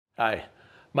Hi,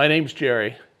 my name's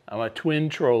Gerry. I'm a twin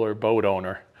troller boat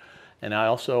owner, and I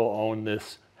also own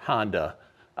this Honda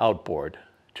Outboard,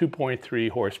 2.3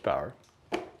 horsepower.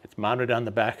 It's mounted on the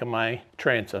back of my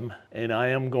transom, and I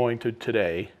am going to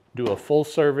today do a full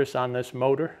service on this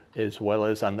motor as well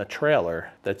as on the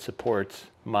trailer that supports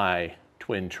my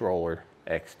twin troller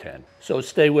X10. So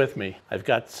stay with me. I've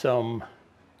got some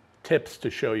tips to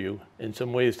show you and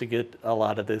some ways to get a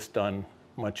lot of this done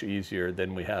much easier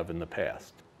than we have in the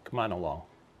past. Come on along.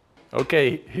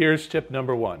 Okay, here's tip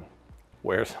number one.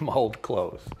 Wear some old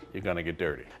clothes. You're gonna get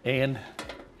dirty. And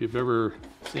if you've ever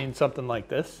seen something like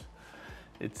this,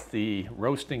 it's the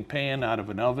roasting pan out of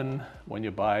an oven. When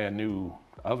you buy a new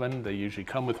oven, they usually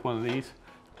come with one of these.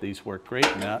 These work great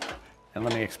in that. And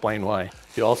let me explain why.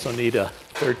 You also need a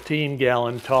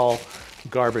 13-gallon tall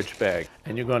garbage bag.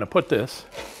 And you're gonna put this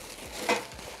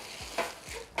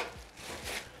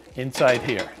inside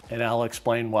here, and I'll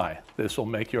explain why. This will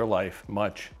make your life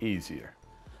much easier.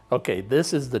 Okay,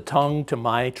 this is the tongue to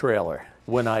my trailer.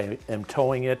 When I am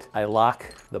towing it, I lock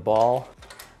the ball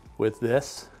with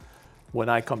this. When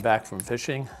I come back from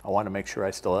fishing, I want to make sure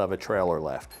I still have a trailer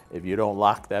left. If you don't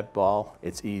lock that ball,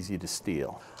 it's easy to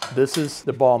steal. This is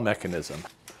the ball mechanism,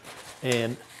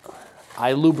 and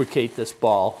I lubricate this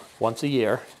ball once a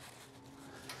year.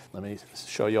 Let me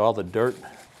show you all the dirt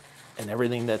and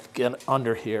everything that's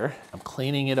under here. I'm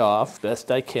cleaning it off best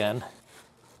I can.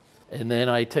 And then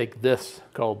I take this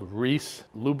called Reese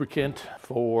lubricant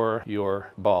for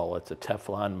your ball. It's a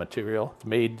Teflon material. It's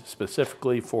made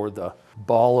specifically for the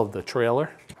ball of the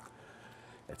trailer.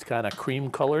 It's kind of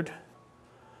cream colored.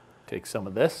 Take some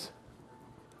of this.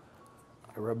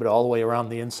 I rub it all the way around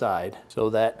the inside so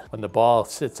that when the ball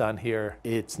sits on here,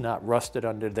 it's not rusted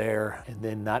under there and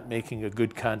then not making a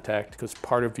good contact, because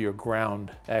part of your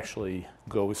ground actually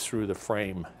goes through the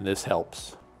frame, and this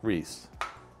helps. Reese.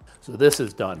 So this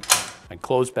is done. I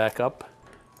close back up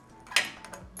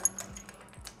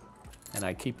and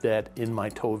I keep that in my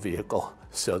tow vehicle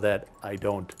so that I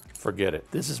don't forget it.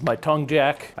 This is my tongue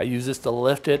jack. I use this to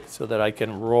lift it so that I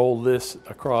can roll this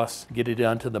across, get it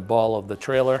onto the ball of the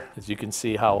trailer. As you can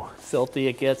see how filthy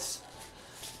it gets,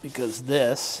 because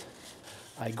this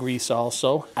I grease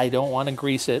also. I don't want to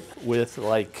grease it with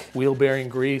like wheel bearing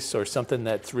grease or something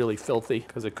that's really filthy,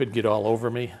 because it could get all over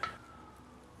me.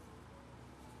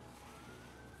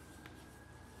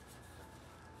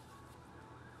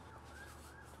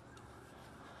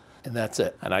 And that's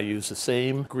it. And I use the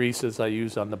same grease as I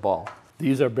use on the ball.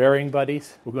 These are bearing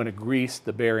buddies. We're going to grease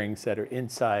the bearings that are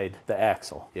inside the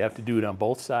axle. You have to do it on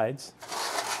both sides.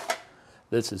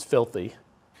 This is filthy,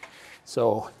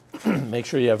 so make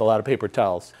sure you have a lot of paper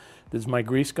towels. This is my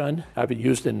grease gun. I haven't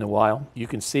used it in a while. You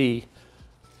can see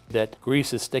that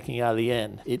grease is sticking out of the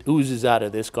end. It oozes out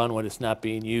of this gun when it's not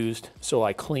being used, so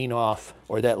I clean off,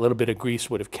 or that little bit of grease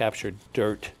would have captured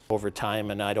dirt over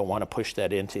time, and I don't want to push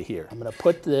that into here. I'm going to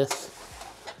put this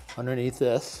underneath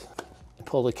this and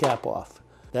pull the cap off.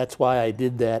 That's why I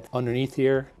did that underneath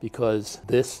here, because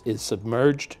this is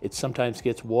submerged. It sometimes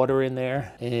gets water in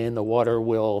there, and the water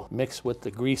will mix with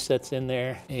the grease that's in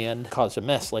there and cause a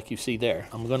mess like you see there.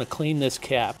 I'm going to clean this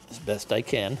cap as best I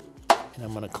can. And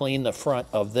I'm going to clean the front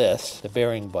of this, the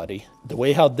bearing buddy. The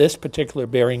way how this particular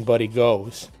bearing buddy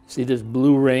goes, see this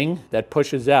blue ring that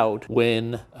pushes out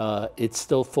when it's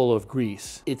still full of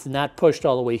grease. It's not pushed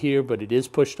all the way here, but it is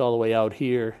pushed all the way out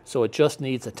here. So it just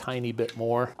needs a tiny bit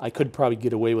more. I could probably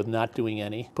get away with not doing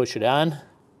any. Push it on.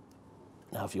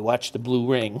 Now if you watch the blue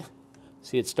ring,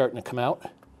 see it's starting to come out?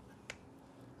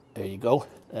 There you go.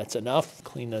 That's enough.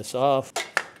 Clean this off.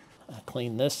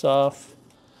 Clean this off.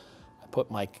 Put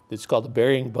it's called the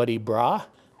bearing buddy bra,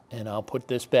 and I'll put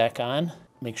this back on.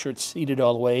 Make sure it's seated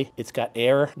all the way. It's got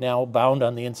air now bound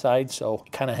on the inside, so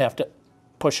you kind of have to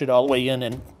push it all the way in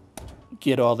and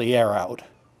get all the air out,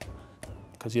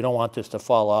 because you don't want this to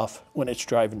fall off when it's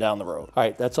driving down the road. All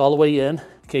right, that's all the way in.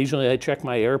 Occasionally I check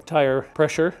my air tire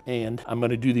pressure, and I'm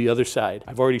going to do the other side.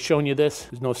 I've already shown you this.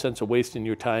 There's no sense of wasting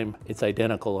your time. It's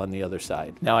identical on the other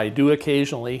side. Now I do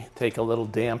occasionally take a little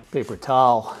damp paper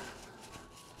towel,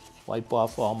 wipe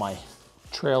off all my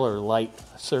trailer light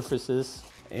surfaces,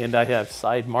 and I have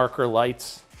side marker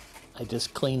lights. I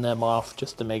just clean them off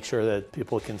just to make sure that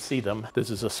people can see them. This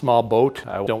is a small boat.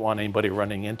 I don't want anybody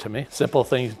running into me. Simple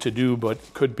things to do,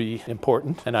 but could be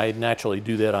important, and I naturally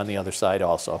do that on the other side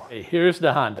also. Okay, here's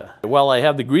the Honda. While I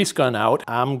have the grease gun out,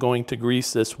 I'm going to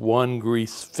grease this one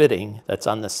grease fitting that's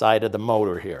on the side of the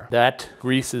motor here. That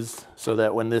greases so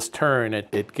that when this turns,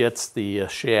 it gets the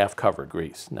shaft covered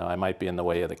grease. Now I might be in the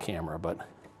way of the camera, but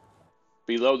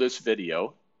below this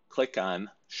video, click on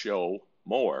Show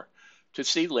More to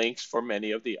see links for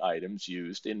many of the items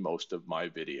used in most of my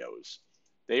videos.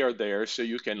 They are there so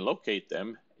you can locate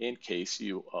them in case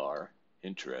you are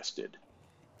interested.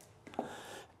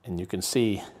 And you can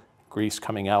see grease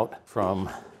coming out from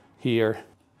here.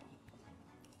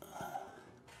 All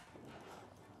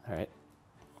right.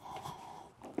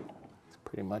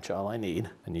 Pretty much all I need.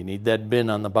 And you need that bin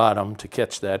on the bottom to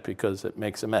catch that because it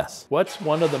makes a mess. What's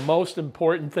one of the most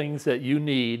important things that you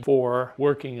need for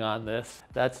working on this?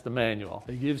 That's the manual.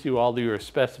 It gives you all your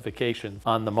specifications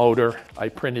on the motor. I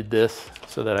printed this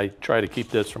so that I try to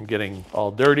keep this from getting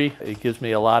all dirty. It gives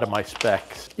me a lot of my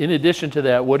specs. In addition to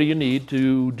that, what do you need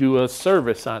to do a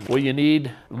service on? Well, you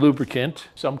need lubricant,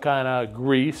 some kind of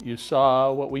grease. You saw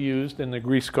what we used in the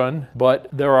grease gun, but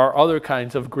there are other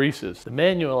kinds of greases. The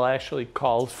manual actually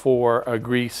calls for a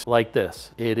grease like this.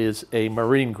 It is a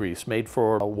marine grease made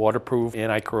for a waterproof,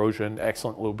 anti-corrosion,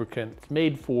 excellent lubricant. It's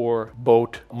made for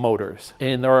boat motors.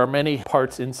 And there are many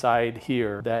parts inside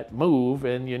here that move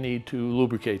and you need to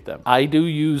lubricate them. I do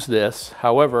use this,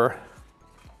 however,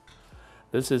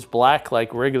 this is black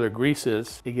like regular grease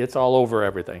is. It gets all over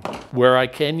everything. Where I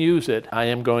can use it, I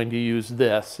am going to use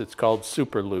this. It's called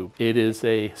Super Lube. It is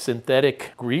a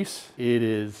synthetic grease. It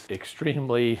is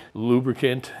extremely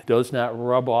lubricant, does not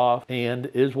rub off, and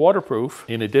is waterproof.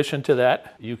 In addition to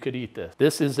that, you could eat this.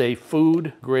 This is a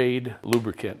food grade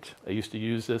lubricant. I used to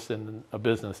use this in a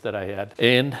business that I had.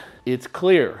 And it's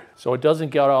clear, so it doesn't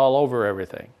get all over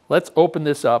everything. Let's open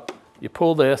this up. You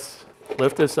pull this,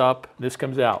 lift this up, this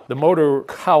comes out. The motor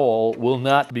cowl will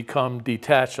not become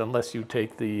detached unless you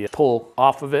take the pull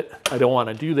off of it. I don't want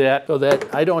to do that. So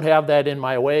that I don't have that in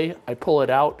my way, I pull it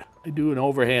out. I do an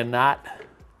overhand knot.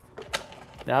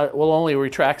 Now it will only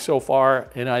retract so far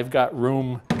and I've got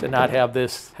room to not have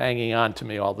this hanging on to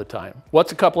me all the time.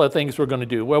 What's a couple of things we're going to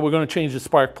do? Well, we're going to change the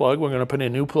spark plug. We're going to put in a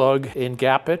new plug and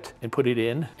gap it and put it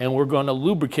in. And we're going to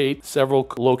lubricate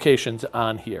several locations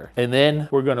on here. And then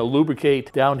we're going to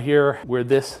lubricate down here where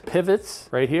this pivots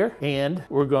right here. And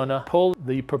we're going to pull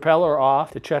the propeller off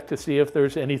to check to see if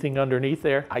there's anything underneath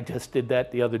there. I just did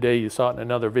that the other day. You saw it in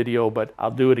another video, but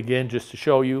I'll do it again just to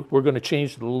show you. We're going to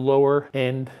change the lower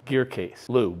end gear case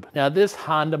lube. Now this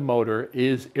Honda motor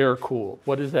is air cooled.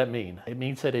 What does that mean? It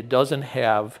means that it doesn't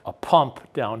have a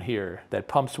pump down here that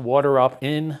pumps water up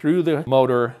in through the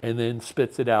motor and then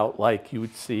spits it out like you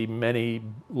would see many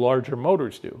larger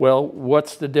motors do. Well,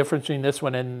 what's the difference between this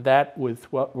one and that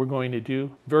with what we're going to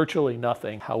do? Virtually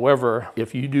nothing. However,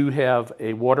 if you do have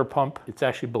a water pump, it's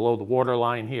actually below the water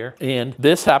line here. And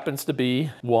this happens to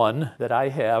be one that I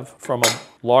have from a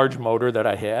large motor that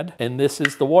I had. And this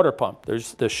is the water pump.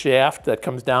 There's the shaft that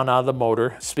comes down out of the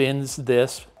motor, spins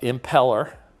this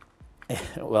impeller.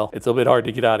 Well, it's a little bit hard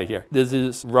to get out of here. This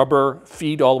is rubber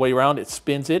feed all the way around. It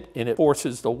spins it and it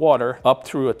forces the water up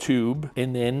through a tube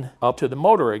and then up to the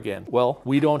motor again. Well,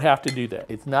 we don't have to do that.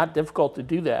 It's not difficult to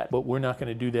do that, but we're not going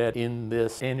to do that in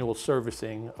this annual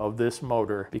servicing of this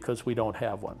motor because we don't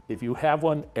have one. If you have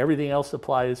one, everything else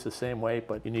applies the same way,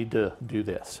 but you need to do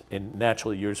this. And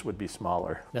naturally, yours would be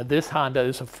smaller. Now, this Honda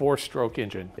is a 4-stroke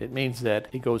engine. It means that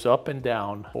it goes up and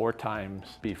down 4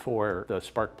 times before the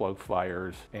spark plug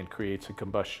fires and creates a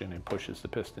combustion and pushes the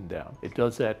piston down. It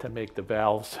does that to make the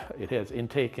valves. It has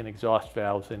intake and exhaust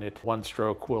valves in it. One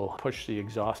stroke will push the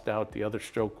exhaust out. The other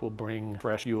stroke will bring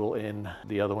fresh fuel in.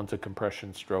 The other one's a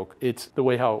compression stroke. It's the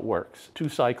way how it works.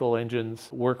 2-cycle engines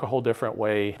work a whole different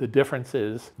way. The difference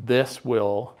is this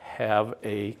will have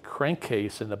a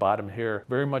crankcase in the bottom here,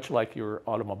 very much like your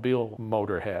automobile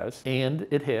motor has, and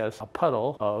it has a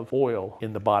puddle of oil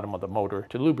in the bottom of the motor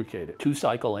to lubricate it.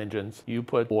 2-cycle engines, you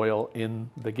put oil in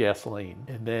the gasoline,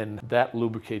 and then that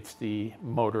lubricates the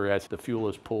motor as the fuel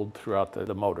is pulled throughout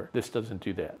the motor. This doesn't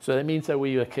do that. So that means that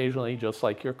we occasionally, just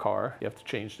like your car, you have to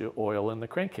change the oil in the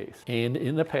crankcase. And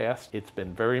in the past, it's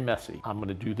been very messy. I'm going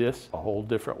to do this a whole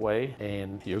different way,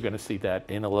 and you're going to see that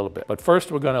in a little bit. But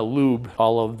first, we're going to lube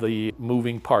all of the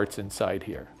moving parts inside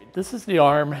here. This is the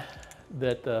arm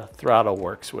that the throttle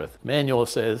works with. Manual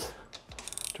says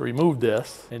to remove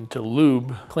this and to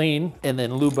lube clean and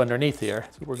then lube underneath here.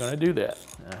 So we're going to do that.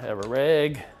 I have a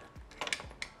rag.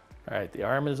 All right, the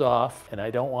arm is off and I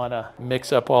don't want to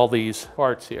mix up all these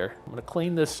parts here. I'm going to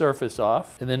clean this surface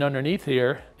off, and then underneath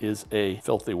here is a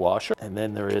filthy washer, and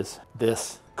then there is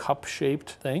this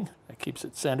cup-shaped thing that keeps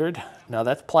it centered. Now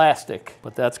that's plastic,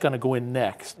 but that's going to go in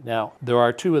next. Now there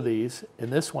are 2 of these,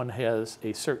 and this one has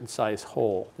a certain size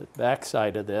hole. The back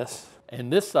side of this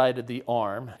and this side of the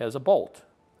arm has a bolt.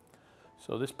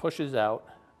 So this pushes out.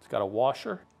 It's got a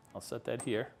washer. I'll set that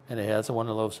here. And it has one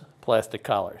of those plastic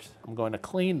collars. I'm going to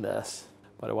clean this,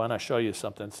 but I want to show you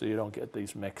something so you don't get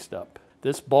these mixed up.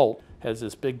 This bolt has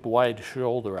this big wide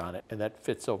shoulder on it, and that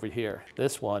fits over here.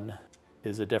 This one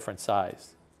is a different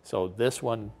size. So this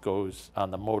one goes on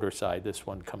the motor side, this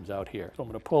one comes out here. So I'm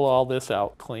gonna pull all this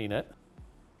out, clean it.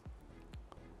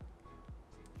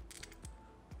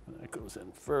 And that goes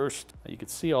in first. You can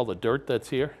see all the dirt that's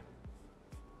here.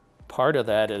 Part of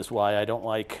that is why I don't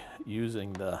like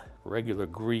using the regular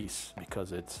grease,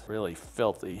 because it's really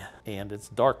filthy and it's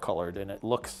dark colored and it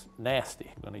looks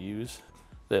nasty. I'm gonna use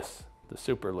this, the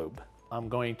Super Lube. I'm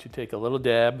going to take a little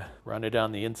dab, run it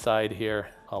on the inside here,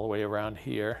 all the way around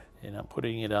here, and I'm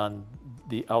putting it on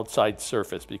the outside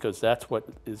surface because that's what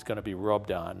is gonna be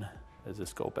rubbed on as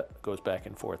this goes back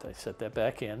and forth. I set that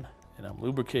back in, and I'm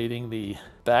lubricating the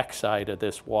back side of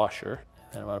this washer,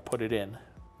 and I'm gonna put it in.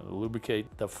 I'm gonna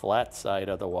lubricate the flat side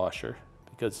of the washer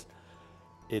because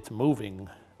it's moving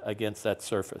against that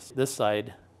surface. This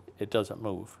side, it doesn't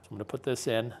move. So I'm gonna put this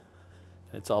in, and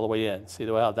it's all the way in. See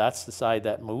how that's the side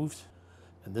that moves?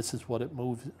 And this is what it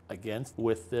moves against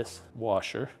with this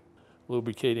washer.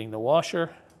 Lubricating the washer,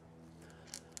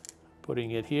 putting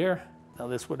it here. Now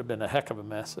this would have been a heck of a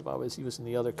mess if I was using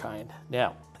the other kind.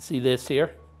 Now, see this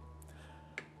here?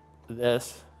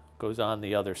 This goes on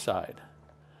the other side,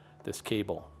 this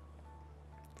cable.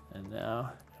 And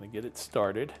now I'm gonna get it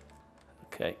started.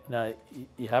 Okay, now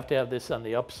you have to have this on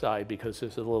the upside because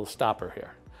there's a little stopper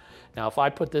here. Now if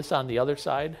I put this on the other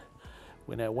side,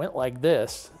 when I went like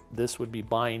this would be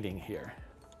binding here.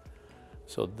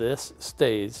 So this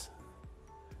stays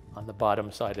on the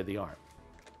bottom side of the arm.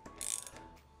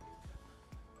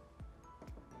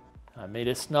 I made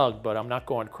it snug, but I'm not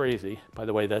going crazy. By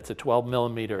the way, that's a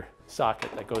 12mm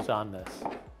socket that goes on this.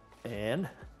 And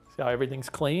see how everything's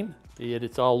clean?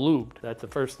 It's all lubed. That's the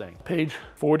first thing. Page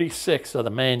 46 of the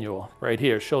manual right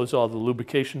here shows all the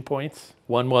lubrication points.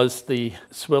 One was the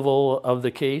swivel of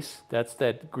the case. That's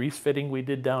that grease fitting we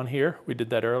did down here. We did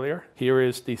that earlier. Here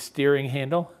is the steering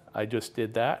handle. I just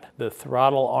did that. The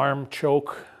throttle arm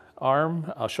choke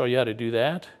arm, I'll show you how to do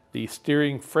that. The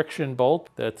steering friction bolt,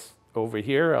 that's over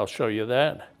here. I'll show you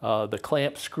that. The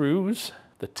clamp screws,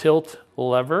 the tilt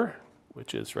lever,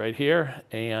 which is right here,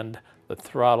 and the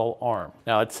throttle arm.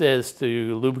 Now it says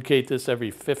to lubricate this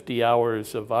every 50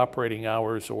 hours of operating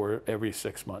hours or every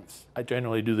 6 months. I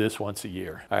generally do this once a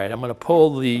year. All right, I'm gonna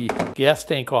pull the gas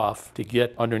tank off to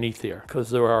get underneath here because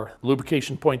there are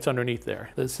lubrication points underneath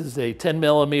there. This is a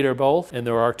 10mm bolt and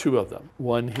there are two of them.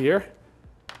 One here,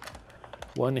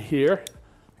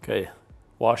 okay,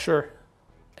 washer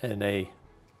and a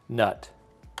nut.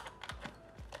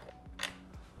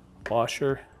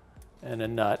 Washer and a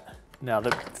nut. Now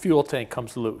the fuel tank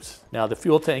comes loose. Now the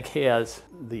fuel tank has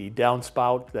the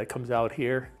downspout that comes out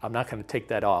here. I'm not gonna take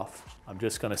that off. I'm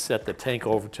just gonna set the tank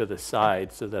over to the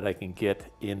side so that I can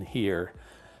get in here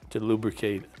to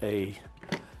lubricate a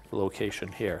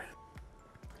location here.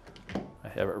 I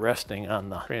have it resting on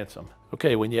the transom.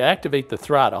 Okay, when you activate the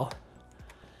throttle,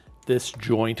 this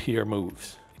joint here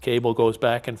moves. The cable goes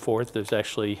back and forth. There's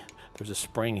a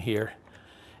spring here.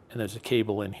 And there's a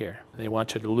cable in here. They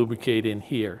want you to lubricate in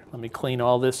here. Let me clean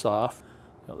all this off,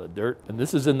 the dirt. And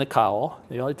this is in the cowl.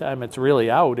 The only time it's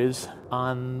really out is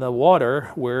on the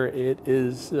water where it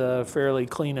is a fairly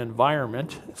clean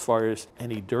environment as far as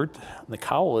any dirt. The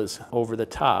cowl is over the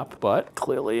top, but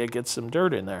clearly it gets some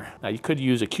dirt in there. Now you could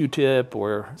use a Q-tip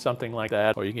or something like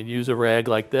that, or you can use a rag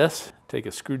like this. Take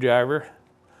a screwdriver,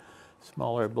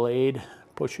 smaller blade,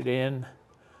 push it in,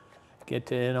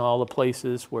 get in all the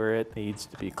places where it needs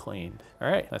to be cleaned.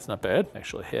 All right, that's not bad.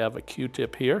 Actually have a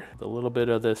Q-tip here, with a little bit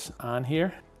of this on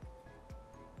here.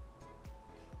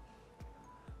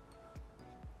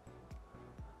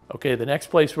 Okay, the next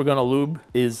place we're gonna lube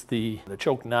is the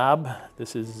choke knob.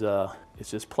 This is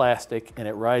it's just plastic and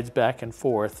it rides back and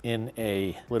forth in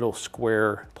a little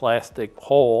square plastic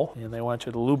hole, and they want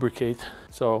you to lubricate.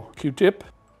 So Q-tip.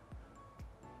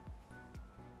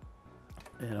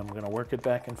 And I'm gonna work it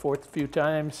back and forth a few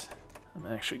times.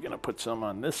 I'm actually gonna put some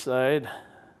on this side.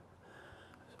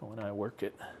 So when I work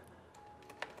it,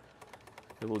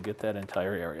 it will get that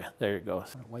entire area. There it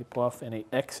goes. Wipe off any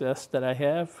excess that I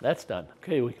have. That's done.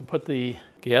 Okay, we can put the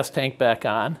gas tank back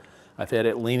on. I've had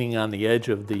it leaning on the edge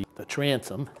of the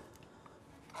transom.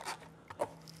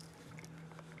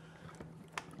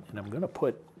 And I'm gonna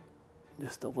put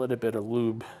just a little bit of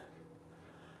lube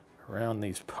around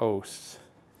these posts.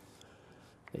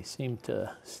 They seem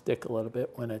to stick a little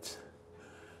bit when it's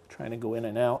trying to go in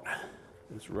and out.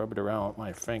 Just rub it around with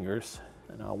my fingers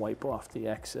and I'll wipe off the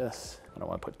excess. I don't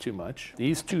want to put too much.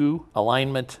 These two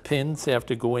alignment pins have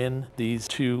to go in these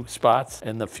two spots,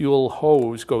 and the fuel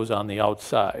hose goes on the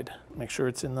outside. Make sure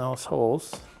it's in those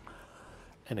holes,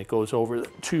 and it goes over the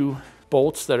two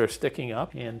bolts that are sticking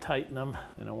up and tighten them,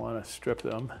 and I want to strip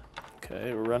them.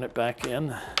 Okay, run it back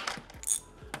in.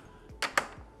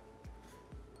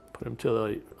 Put them to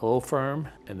a little firm,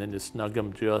 and then just snug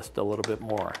them just a little bit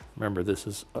more. Remember, this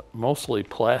is mostly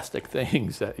plastic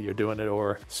things that you're doing it,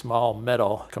 or small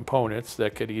metal components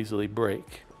that could easily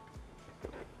break.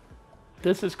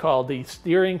 This is called the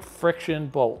steering friction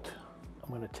bolt. I'm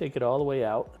going to take it all the way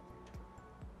out,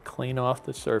 clean off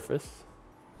the surface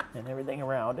and everything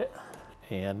around it.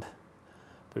 And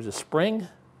there's a spring.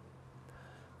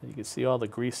 You can see all the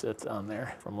grease that's on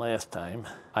there from last time.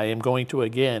 I am going to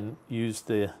again use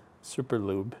the super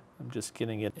lube. I'm just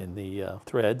getting it in the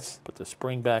threads. Put the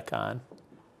spring back on.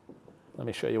 Let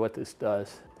me show you what this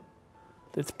does.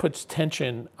 This puts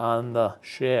tension on the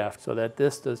shaft so that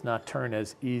this does not turn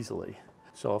as easily.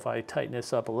 So if I tighten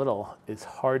this up a little, it's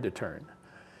hard to turn.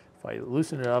 If I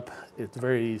loosen it up, it's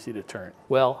very easy to turn.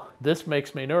 Well, this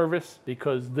makes me nervous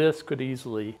because this could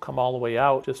easily come all the way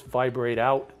out, just vibrate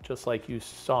out, just like you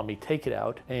saw me take it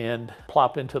out, and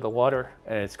plop into the water,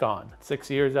 and it's gone. 6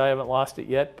 years, I haven't lost it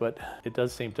yet, but it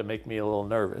does seem to make me a little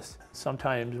nervous.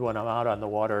 Sometimes when I'm out on the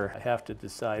water, I have to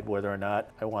decide whether or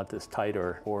not I want this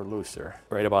tighter or looser.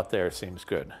 Right about there seems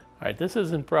good. All right, this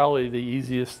isn't probably the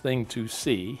easiest thing to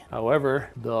see. However,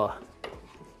 the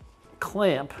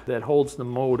clamp that holds the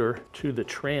motor to the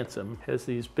transom has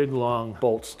these big long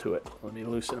bolts to it. Let me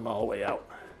loosen them all the way out.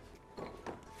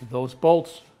 Those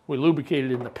bolts were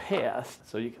lubricated in the past,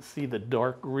 so you can see the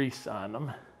dark grease on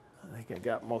them. I think I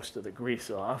got most of the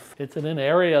grease off. It's in an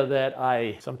area that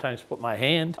I sometimes put my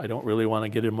hand. I don't really want to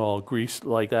get them all greased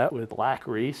like that with black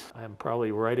grease. I'm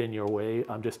probably right in your way.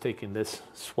 I'm just taking this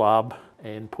swab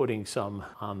and putting some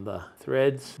on the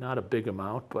threads, not a big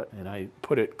amount, and I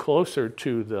put it closer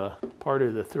to the part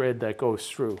of the thread that goes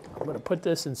through. I'm going to put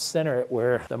this and center it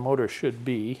where the motor should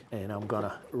be, and I'm going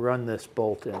to run this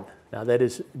bolt in. Now that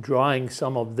is drawing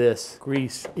some of this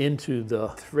grease into the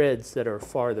threads that are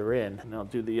farther in, and I'll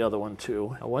do the other one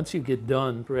too. Now once you get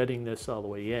done threading this all the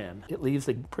way in, it leaves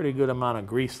a pretty good amount of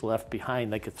grease left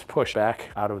behind that gets pushed back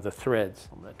out of the threads.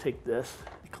 I'm going to take this,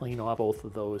 clean off both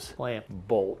of those clamp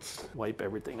bolts, wipe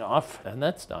everything off, and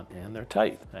that's done, and they're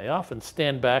tight. I often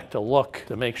stand back to look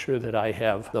to make sure that I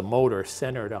have the motor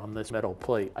centered on this metal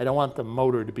plate. I don't want the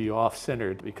motor to be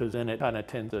off-centered because then it kind of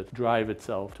tends to drive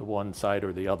itself to one side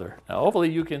or the other. Now hopefully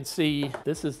you can see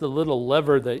this is the little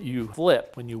lever that you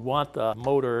flip when you want the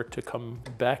motor to come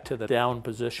back to the down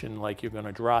position like you're going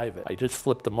to drive it. I just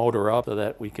flip the motor up so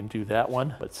that we can do that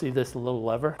one, but see this little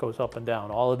lever goes up and down.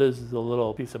 All it is a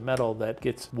little piece of metal that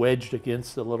gets wedged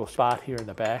against the little spot here in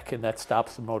the back, and that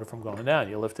stops the motor from going down.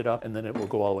 You lift it up and then it will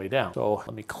go all the way down. So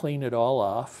let me clean it all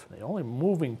off. The only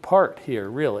moving part here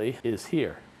really is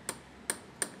here.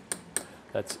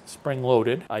 That's spring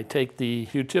loaded. I take the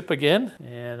Q-tip again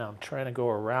and I'm trying to go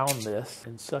around this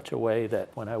in such a way that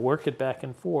when I work it back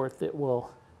and forth, it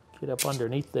will get up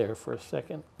underneath there for a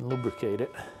second and lubricate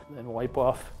it, and then wipe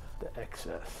off the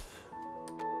excess.